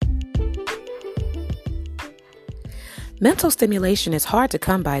Mental stimulation is hard to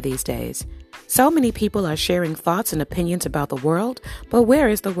come by these days. So many people are sharing thoughts and opinions about the world, but where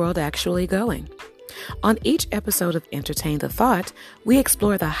is the world actually going? On each episode of Entertain the Thought, we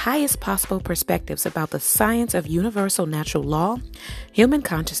explore the highest possible perspectives about the science of universal natural law, human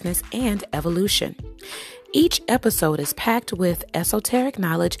consciousness, and evolution. Each episode is packed with esoteric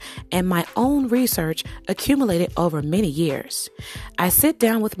knowledge and my own research accumulated over many years. I sit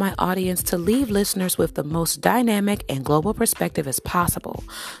down with my audience to leave listeners with the most dynamic and global perspective as possible.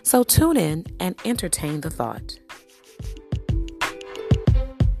 So tune in and entertain the thought.